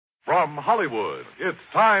from Hollywood, it's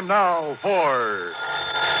time now for...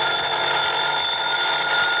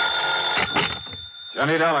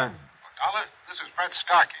 Johnny Dollar. Dollar, this is Fred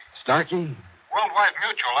Starkey. Starkey? Worldwide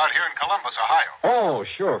Mutual out here in Columbus, Ohio. Oh,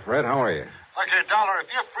 sure, Fred. How are you? Look here, Dollar, if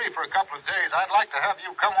you're free for a couple of days, I'd like to have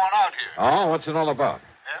you come on out here. Oh, what's it all about?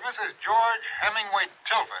 Mrs. George Hemingway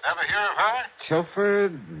Tilford. Ever hear of her?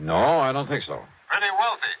 Tilford? No, I don't think so. Pretty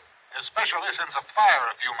wealthy. Especially since a fire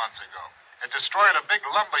a few months ago. It destroyed a big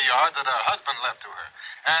lumber yard that her husband left to her.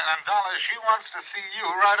 And Dollar, she wants to see you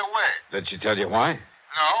right away. Did she tell you why?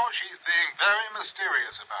 No, she's being very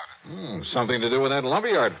mysterious about it. Something to do with that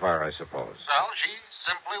lumberyard fire, I suppose. Well, she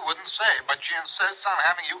simply wouldn't say, but she insists on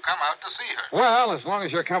having you come out to see her. Well, as long as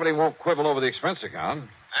your company won't quibble over the expense account.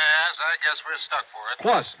 Yes, I guess we're stuck for it.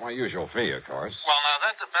 Plus my usual fee, of course. Well, now,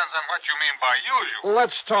 that depends on what you mean by usual.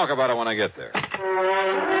 Let's talk about it when I get there.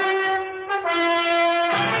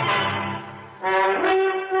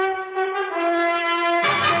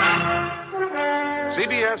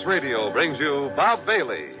 CBS Radio brings you Bob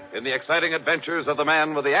Bailey in the exciting adventures of the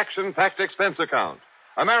man with the action-packed expense account.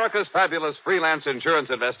 America's fabulous freelance insurance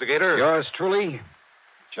investigator. Yours truly,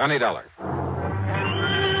 Johnny Dollar.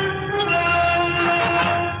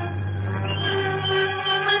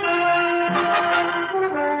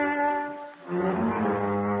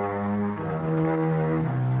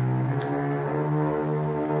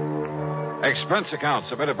 Expense account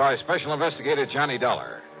submitted by Special Investigator Johnny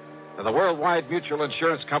Dollar to the Worldwide Mutual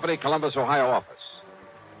Insurance Company, Columbus, Ohio office.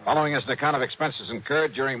 Following is an account of expenses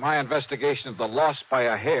incurred during my investigation of the loss by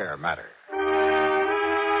a hair matter.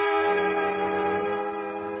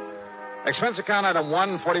 Expense account item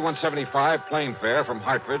 1, 4175, plane fare from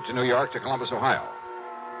Hartford to New York to Columbus, Ohio.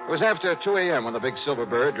 It was after 2 a.m. when the big Silver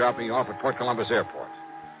Bird dropped me off at Port Columbus Airport.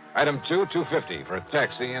 Item 2, 250 for a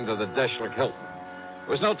taxi into the Deschler Hilton.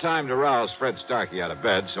 There was no time to rouse Fred Starkey out of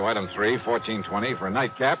bed, so item 3, 1420 for a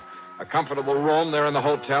nightcap, a comfortable room there in the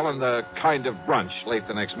hotel, and a kind of brunch late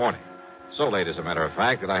the next morning. So late, as a matter of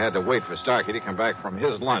fact, that I had to wait for Starkey to come back from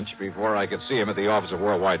his lunch before I could see him at the office of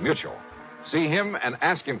Worldwide Mutual. See him and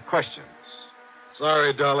ask him questions.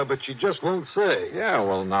 Sorry, Dollar, but she just won't say. Yeah,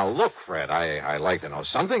 well, now look, Fred, I like to know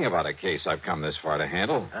something about a case I've come this far to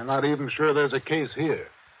handle. I'm not even sure there's a case here.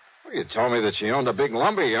 Well, you told me that she owned a big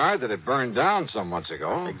lumber yard that had burned down some months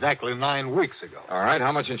ago. Exactly 9 weeks ago. All right,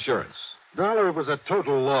 how much insurance? Dollar, it was a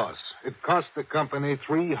total loss. It cost the company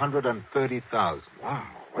 $330,000. Wow,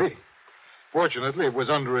 wait. Fortunately, it was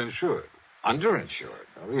underinsured. Underinsured?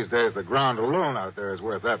 Well, these days, the ground alone out there is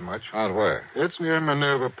worth that much. Out where? It's near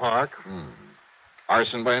Minerva Park.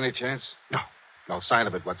 Arson by any chance? No. No sign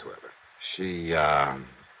of it whatsoever. She,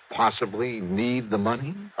 possibly need the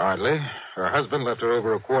money? Hardly. Her husband left her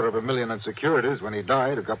over $250,000 in securities when he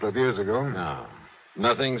died a couple of years ago. No.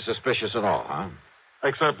 Nothing suspicious at all, huh?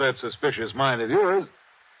 Except that suspicious mind of yours.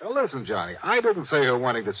 Now, listen, Johnny, I didn't say her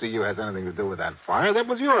wanting to see you has anything to do with that fire. That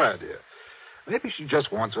was your idea. Maybe she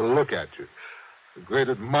just wants a look at you. A great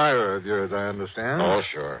admirer of yours, I understand. Oh,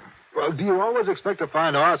 sure. Well, do you always expect to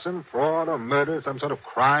find arson, fraud, or murder, some sort of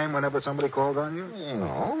crime whenever somebody calls on you?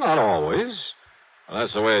 No, not always. Well,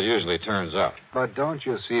 that's the way it usually turns out. But don't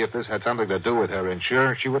you see, if this had something to do with her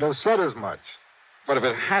insurance, she would have said as much. But if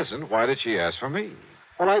it hasn't, why did she ask for me?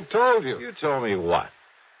 Well, I told you. You told me what?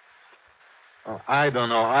 Oh, I don't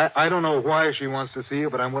know. I don't know why she wants to see you,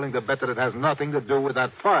 but I'm willing to bet that it has nothing to do with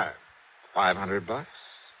that fire. $500?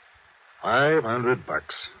 $500.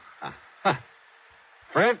 Huh.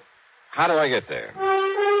 Fred, how do I get there?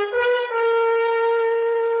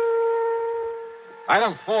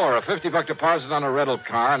 Item 4, a $50 deposit on a rental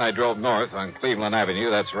car, and I drove north on Cleveland Avenue,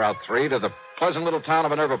 that's Route 3, to the pleasant little town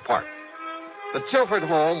of Minerva Park. The Tilford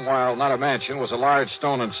home, while not a mansion, was a large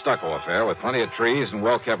stone and stucco affair with plenty of trees and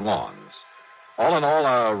well-kept lawns. All in all,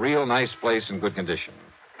 a real nice place in good condition.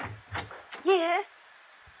 Yes?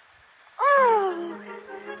 Oh.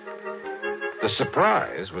 The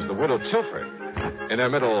surprise was the widow Tilford. In her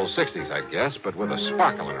middle 60s, I guess, but with a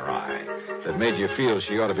sparkle in her eye that made you feel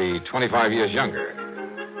she ought to be 25 years younger.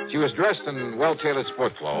 She was dressed in well-tailored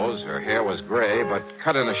sport clothes. Her hair was gray, but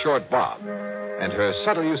cut in a short bob. And her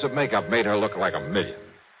subtle use of makeup made her look like a million.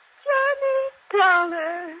 Johnny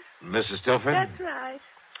Dollar. Mrs. Tilford? That's right.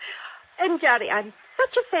 And, Johnny, I'm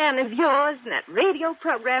such a fan of yours and that radio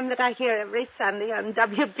program that I hear every Sunday on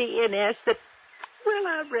WBNS that, well,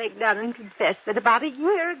 I'll break down and confess that about a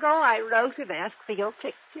year ago I wrote and asked for your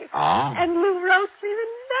picture. Oh? And you wrote me the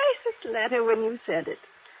nicest letter when you sent it.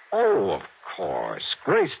 Oh, of course.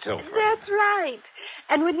 Grace Tilford. That's right.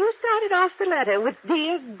 And when you started off the letter with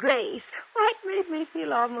Dear Grace, why, it made me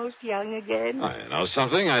feel almost young again. I know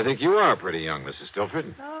something. I think you are pretty young, Mrs.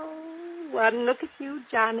 Tilford. Oh, one look at you,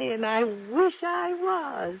 Johnny, and I wish I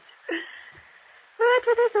was. But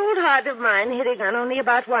with this old heart of mine hitting on only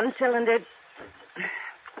about one cylinder...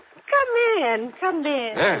 Come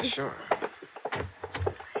in. Yeah, sure.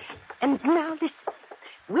 And now listen.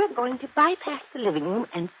 We're going to bypass the living room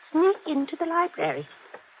and sneak into the library.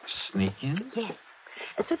 Sneak in? Yes.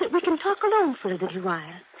 So that we can talk alone for a little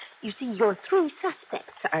while. You see, your 3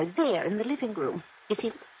 suspects are there in the living room. You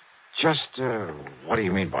see? Just, what do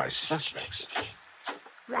you mean by suspects?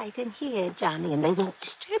 Right in here, Johnny, and they won't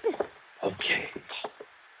disturb us. Okay.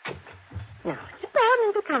 Now, sit down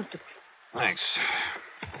and be comfortable. Thanks.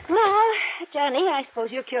 Now, Johnny, I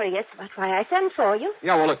suppose you're curious about why I sent for you.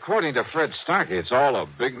 Yeah, well, according to Fred Starkey, it's all a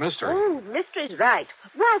big mystery. Oh, mystery's right.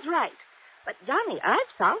 Was right. But, Johnny, I've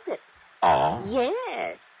solved it. Oh?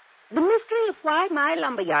 Yes. The mystery of why my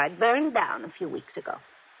lumberyard burned down a few weeks ago.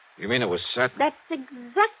 You mean it was set? That's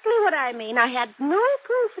exactly what I mean. I had no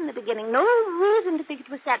proof in the beginning, no reason to think it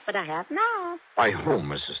was set, but I have now. By whom,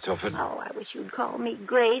 Mrs. Tilford? Oh, I wish you'd call me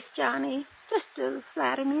Grace, Johnny, just to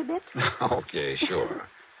flatter me a bit. Okay, sure.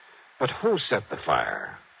 But who set the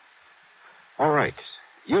fire? All right.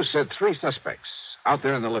 You said 3 suspects out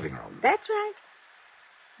there in the living room. That's right.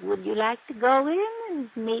 Would you like to go in and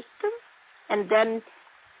meet them? And then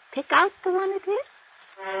pick out the one it is?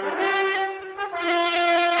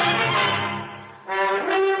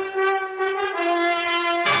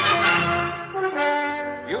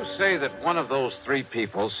 You say that one of those 3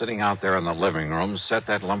 people sitting out there in the living room set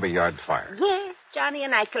that lumberyard fire. Yes, Johnny,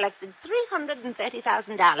 and I collected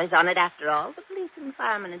 $330,000 on it after all. The police and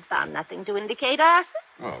firemen had found nothing to indicate arson.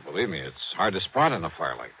 Oh, believe me, it's hard to spot in a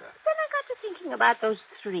fire like that. Then I got to thinking about those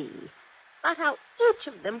 3, about how each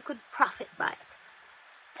of them could profit by it.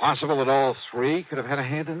 Possible that all 3 could have had a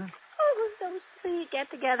hand in it? Oh, those 3 get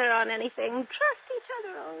together on anything, trust each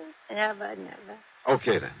other. Oh, never, never.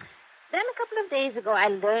 Okay, then. Then a couple of days ago, I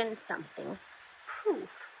learned something. Proof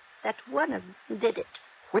that one of them did it.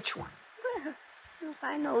 Which one? Well, if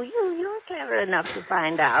I know you, you're clever enough to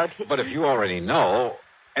find out. But if you already know,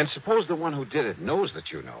 and suppose the one who did it knows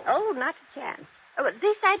that you know. Oh, not a chance. Oh, at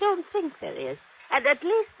least I don't think there is. And at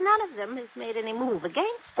least none of them has made any move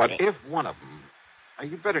against But me. if one of them...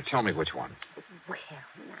 you'd better tell me which one. Well,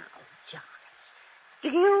 now, John, do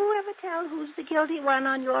you ever tell who's the guilty one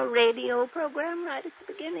on your radio program right at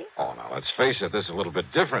the beginning? Oh, now, let's face it, this is a little bit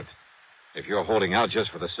different. If you're holding out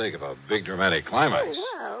just for the sake of a big dramatic climax.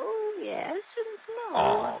 Oh, well, yes and no.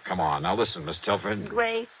 Oh, come on. Now, listen, Miss Tilford.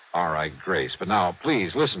 Grace. All right, Grace. But now,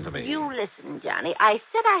 please, listen to me. You listen, Johnny. I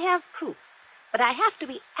said I have proof, but I have to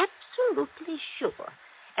be absolutely sure.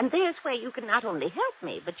 And there's where you can not only help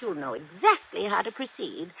me, but you'll know exactly how to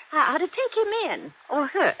proceed, how to take him in, or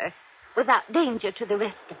her, without danger to the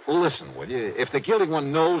rest of us. Well, listen, will you? If the guilty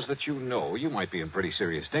one knows that you know, you might be in pretty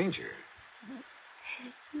serious danger.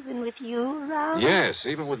 Even with you around? Yes,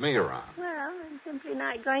 even with me around. Well, I'm simply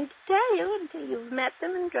not going to tell you until you've met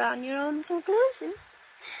them and drawn your own conclusions.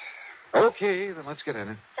 Okay, then let's get in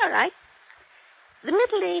it. All right. The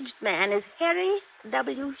middle-aged man is Harry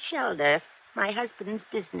W. Shelder, my husband's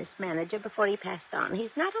business manager before he passed on.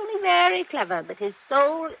 He's not only very clever, but his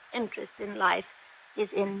sole interest in life is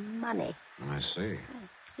in money. I see.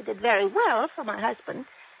 He did very well for my husband,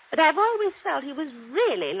 but I've always felt he was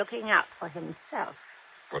really looking out for himself.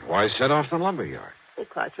 But why set off the lumberyard?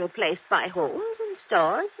 Because replaced by homes and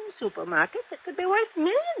stores and supermarkets that could be worth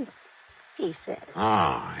millions, he said.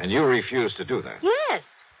 Ah, and you refused to do that. Yes.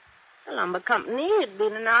 The lumber company had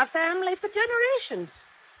been in our family for generations.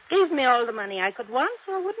 Gave me all the money I could want,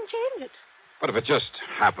 so I wouldn't change it. But if it just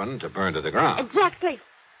happened to burn to the ground. Exactly.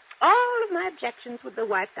 All of my objections would be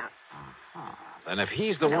wiped out. Uh-huh. Then if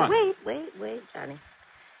he's the Now, one... Wait, Johnny.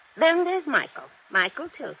 Then there's Michael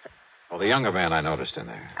Tilford. Oh, the younger man I noticed in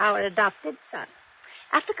there. Our adopted son.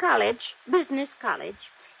 After college, business college,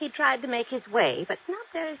 he tried to make his way, but not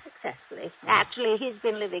very successfully. Actually, he's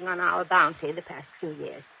been living on our bounty the past few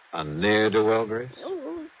years. A ne'er-do-well, Grace?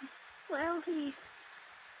 Oh, well, he's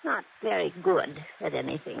not very good at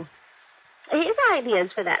anything. His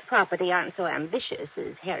ideas for that property aren't so ambitious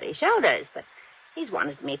as Harry Shelder's, but he's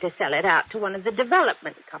wanted me to sell it out to one of the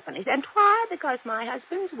development companies. And why? Because my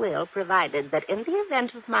husband's will provided that in the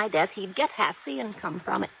event of my death, he'd get half the income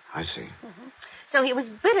from it. I see. Mm-hmm. So he was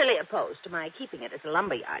bitterly opposed to my keeping it as a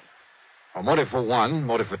lumberyard. Well, motive for one,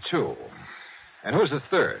 motive for two. And who's the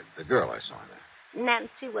third, the girl I saw in there?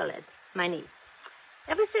 Nancy Willard, my niece.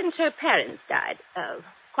 Ever since her parents died,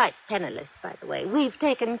 quite penniless, by the way, we've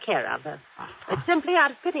taken care of her. It's simply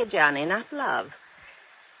out of pity, Johnny, not love.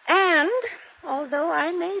 And, although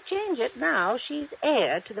I may change it now, she's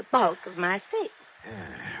heir to the bulk of my estate.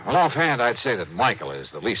 Yeah. Well, offhand, I'd say that Michael is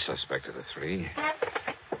the least suspect of the three.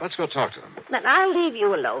 Let's go talk to them. But I'll leave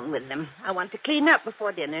you alone with them. I want to clean up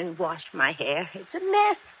before dinner and wash my hair. It's a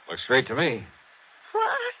mess. Looks great to me.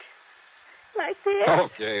 What? Like this?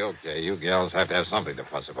 Okay. You gals have to have something to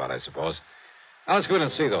fuss about, I suppose. Now, let's go in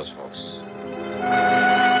and see those folks.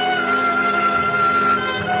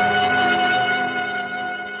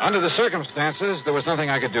 Under the circumstances, there was nothing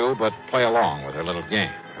I could do but play along with her little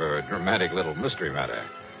game, her dramatic little mystery matter.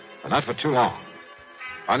 But not for too long.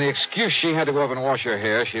 On the excuse she had to go up and wash her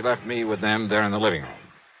hair, she left me with them there in the living room.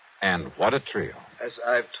 And what a trio. As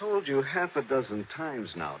I've told you half a dozen times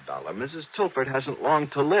now, Dollar, Mrs. Tilford hasn't long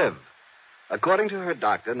to live. According to her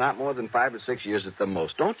doctor, not more than 5 or 6 years at the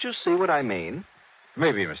most. Don't you see what I mean?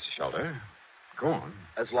 Maybe, Mr. Shelter. Go on.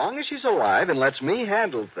 As long as she's alive and lets me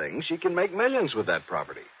handle things, she can make millions with that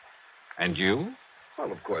property. And you?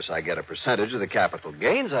 Well, of course, I get a percentage of the capital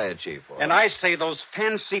gains I achieve for her. And I say those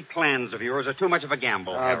fancy plans of yours are too much of a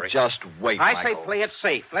gamble, Harry. Just wait, I Michael. say play it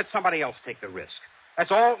safe. Let somebody else take the risk.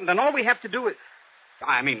 That's all. Then all we have to do is...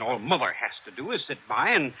 all Mother has to do is sit by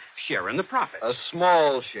and share in the profit. A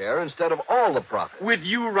small share instead of all the profit. With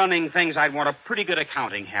you running things, I'd want a pretty good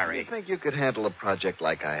accounting, Harry. You think you could handle a project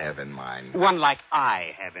like I have in mind? One like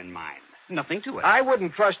I have in mind. Nothing to it. I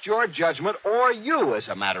wouldn't trust your judgment or you, as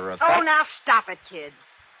a matter of fact. Oh, now stop it, kids.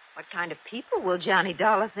 What kind of people will Johnny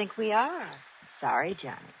Dollar think we are? Sorry,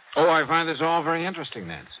 Johnny. Oh, I find this all very interesting,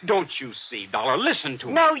 Nancy. Don't you see, Dollar? Listen to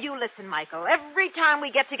me. No, you listen, Michael. Every time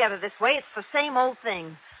we get together this way, it's the same old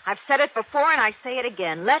thing. I've said it before, and I say it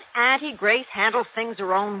again. Let Auntie Grace handle things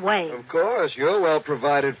her own way. Of course. You're well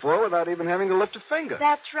provided for without even having to lift a finger.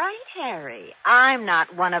 That's right, Harry. I'm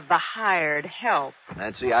not one of the hired help.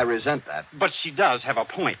 Nancy, I resent that. But she does have a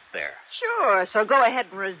point there. Sure, so go ahead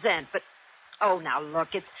and resent, but... Oh, now, look,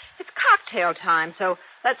 it's cocktail time, so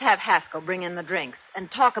let's have Haskell bring in the drinks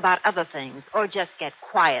and talk about other things, or just get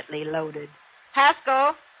quietly loaded.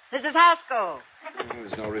 Haskell! Mrs. Haskell!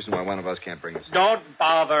 There's no reason why one of us can't bring this. Don't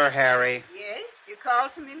bother, Harry. Yes? You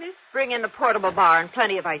called to me, miss? Bring in the portable bar and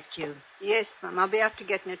plenty of ice cubes. Yes, Mom. I'll be after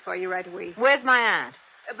getting it for you right away. Where's my aunt?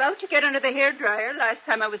 About to get under the hairdryer last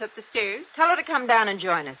time I was up the stairs. Tell her to come down and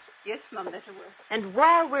join us. Yes, Mom, that I will. And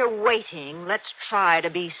while we're waiting, let's try to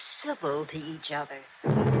be civil to each other.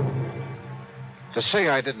 To say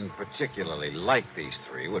I didn't particularly like these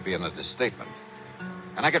three would be an understatement.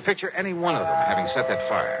 And I could picture any one of them having set that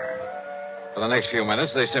fire. For the next few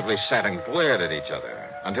minutes, they simply sat and glared at each other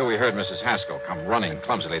until we heard Mrs. Haskell come running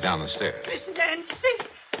clumsily down the stairs. Miss Nancy,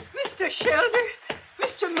 Mr. Shelder,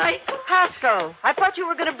 Mr. Michael. Haskell, I thought you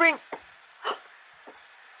were going to bring...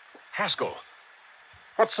 Haskell,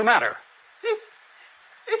 what's the matter?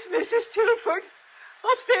 It's Mrs. Tilford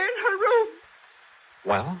up there in her room.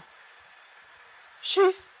 Well?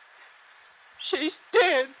 She's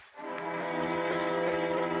dead.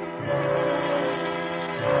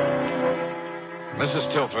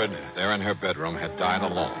 Mrs. Tilford, there in her bedroom, had died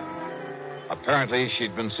alone. Apparently,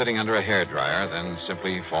 she'd been sitting under a hairdryer, then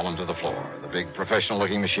simply fallen to the floor, the big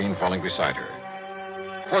professional-looking machine falling beside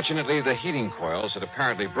her. Fortunately, the heating coils had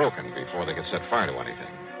apparently broken before they could set fire to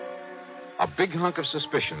anything. A big hunk of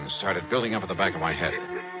suspicion started building up at the back of my head.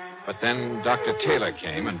 But then Dr. Taylor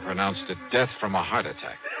came and pronounced it death from a heart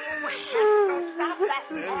attack.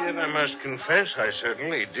 And yet I must confess I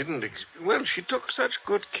certainly didn't... Well, she took such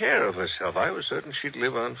good care of herself. I was certain she'd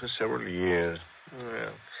live on for several years.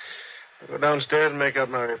 Well, I'll go downstairs and make out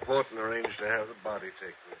my report and arrange to have the body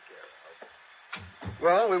taken care of.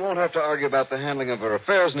 Well, we won't have to argue about the handling of her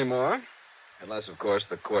affairs anymore. Unless, of course,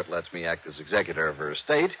 the court lets me act as executor of her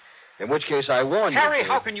estate. In which case, I warn you... Harry,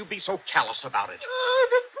 how can you be so callous about it? Oh,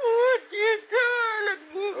 the poor dear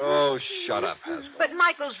darling. Oh, shut up, Haskell. But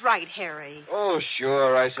Michael's right, Harry. Oh,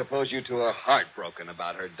 sure. I suppose you two are heartbroken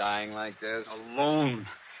about her dying like this. Alone.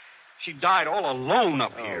 She died all alone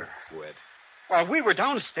up here. Quit. While we were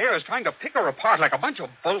downstairs trying to pick her apart like a bunch of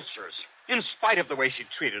vultures, in spite of the way she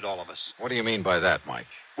treated all of us. What do you mean by that, Mike?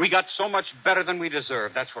 We got so much better than we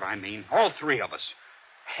deserved, that's what I mean. All three of us.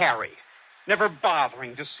 Harry, never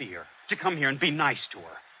bothering to see her, to come here and be nice to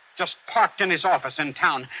her. Just parked in his office in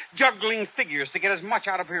town, juggling figures to get as much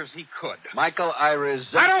out of her as he could. Michael, I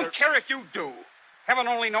resent... I don't care if you do. Heaven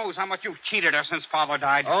only knows how much you've cheated her since Father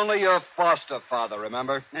died. Only your foster father,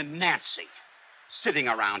 remember? And Nancy, sitting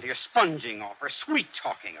around here, sponging off her,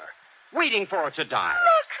 sweet-talking her, waiting for her to die.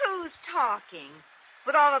 Look who's talking.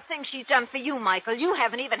 With all the things she's done for you, Michael, you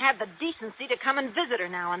haven't even had the decency to come and visit her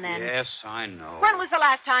now and then. Yes, I know. When was the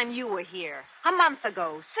last time you were here? A month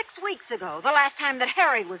ago, 6 weeks ago, the last time that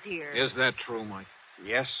Harry was here. Is that true, Mike?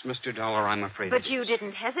 Yes, Mr. Dollar, I'm afraid But it you is.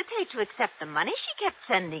 didn't hesitate to accept the money she kept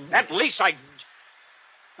sending you. At least I...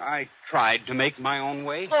 I tried to make my own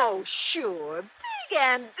way. Oh, sure. Big,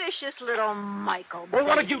 ambitious little Michael. Well,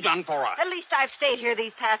 what have baby. you done for us? At least I've stayed here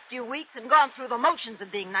these past few weeks and gone through the motions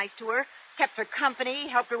of being nice to her. Kept her company,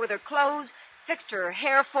 helped her with her clothes, fixed her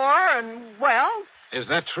hair for her, and, well... Is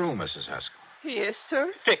that true, Mrs. Haskell? Yes,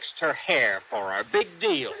 sir. Fixed her hair for her. Big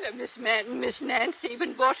deal. Miss Nancy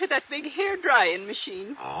even bought her that big hair-drying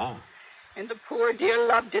machine. Oh. And the poor dear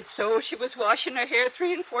loved it so she was washing her hair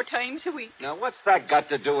 3 and 4 times a week. Now, what's that got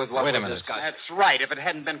to do with what Wait a we're minute. discussing? That's right. If it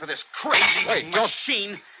hadn't been for this crazy Wait, don't-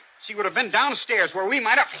 machine, she would have been downstairs where we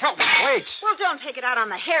might have helped. Wait. Well, don't take it out on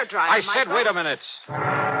the hairdryer, I Michael. said wait a minute.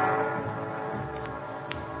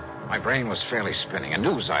 My brain was fairly spinning. A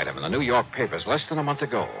news item in the New York papers less than a month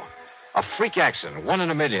ago. A freak accident, 1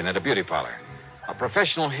 in a million at a beauty parlor. A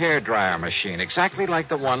professional hairdryer machine, exactly like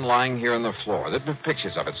the one lying here on the floor. There'd been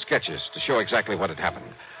pictures of it, sketches, to show exactly what had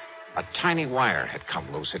happened. A tiny wire had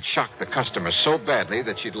come loose. It shocked the customer so badly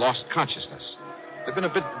that she'd lost consciousness. There'd been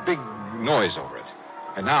a big noise over it.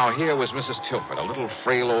 And now here was Mrs. Tilford, a little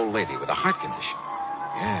frail old lady with a heart condition.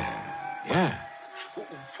 Yeah.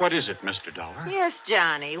 What is it, Mr. Dollar? Yes,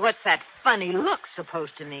 Johnny. What's that funny look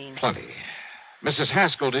supposed to mean? Plenty. Mrs.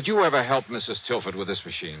 Haskell, did you ever help Mrs. Tilford with this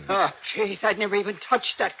machine? Oh, jeez, I'd never even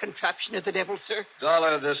touched that contraption of the devil, sir.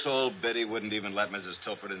 Dollar, this old biddy wouldn't even let Mrs.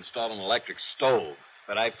 Tilford install an electric stove.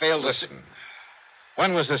 But I failed to... Listen,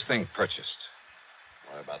 when was this thing purchased?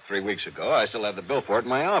 Well, about 3 weeks ago, I still have the bill for it in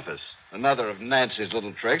my office. Another of Nancy's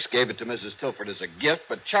little tricks gave it to Mrs. Tilford as a gift,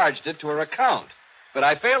 but charged it to her account. But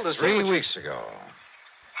I failed to see... 3 weeks ago.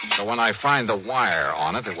 So when I find the wire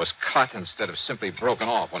on it, it was cut instead of simply broken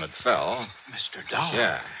off when it fell. Mr. Dollar?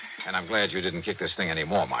 Yeah, and I'm glad you didn't kick this thing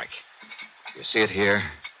anymore, Mike. You see it here?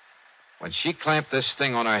 When she clamped this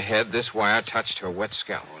thing on her head, this wire touched her wet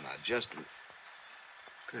scalp. Oh, now, just...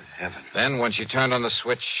 Good heavens. Then when she turned on the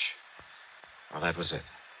switch, well, that was it.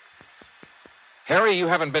 Harry, you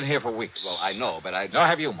haven't been here for weeks. Well, I know, but I... Nor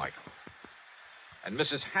have you, Michael. And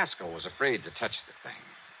Mrs. Haskell was afraid to touch the thing.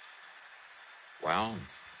 Well...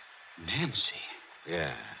 Nancy.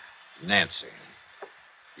 Yeah, Nancy.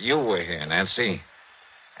 You were here, Nancy.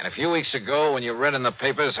 And a few weeks ago, when you read in the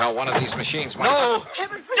papers how one of these machines might... No!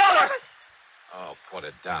 Heaven Dollar! Oh, put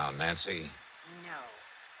it down, Nancy. No.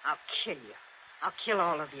 I'll kill you. I'll kill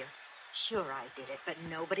all of you. Sure, I did it, but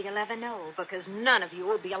nobody will ever know because none of you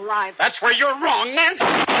will be alive. That's where you're wrong, Nancy!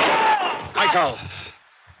 Michael!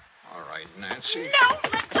 All right, Nancy. No!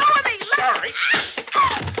 Let go of me! Sorry.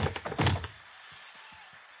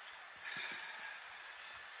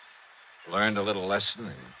 Learned a little lesson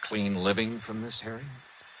in clean living from this, Harry?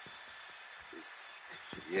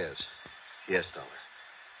 Yes. Yes,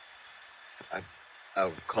 Dollar.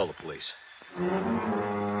 I'll call the police.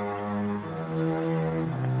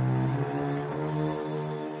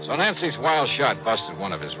 So Nancy's wild shot busted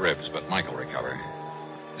one of his ribs, but Michael recovered.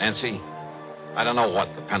 Nancy, I don't know what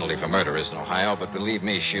the penalty for murder is in Ohio, but believe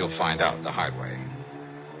me, she'll find out the hard way.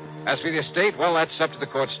 As for the estate, well, that's up to the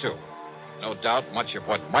courts, too. No doubt much of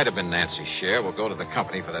what might have been Nancy's share will go to the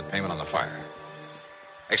company for that payment on the fire.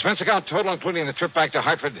 Expense account total, including the trip back to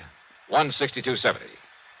Hartford, $162.70.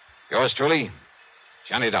 Yours truly,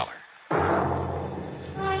 Johnny Dollar.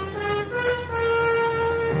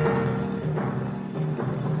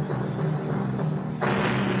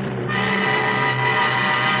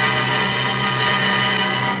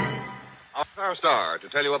 Our star to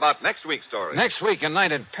tell you about next week's story. Next week, a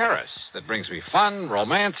night in Paris that brings me fun,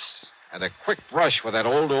 romance, and a quick brush with that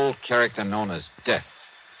old character known as Death.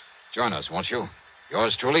 Join us, won't you?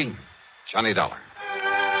 Yours truly, Johnny Dollar.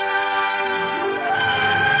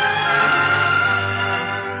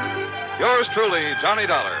 Yours truly, Johnny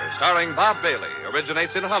Dollar, starring Bob Bailey,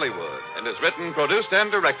 originates in Hollywood and is written, produced, and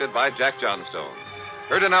directed by Jack Johnstone.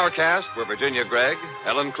 Heard in our cast were Virginia Gregg,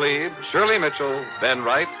 Ellen Cleve, Shirley Mitchell, Ben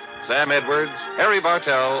Wright, Sam Edwards, Harry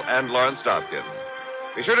Bartell, and Lawrence Dobkin.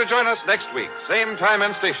 Be sure to join us next week, same time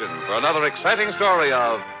and station, for another exciting story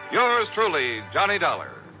of Yours truly, Johnny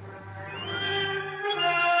Dollar.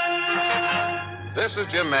 This is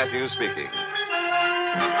Jim Matthews speaking.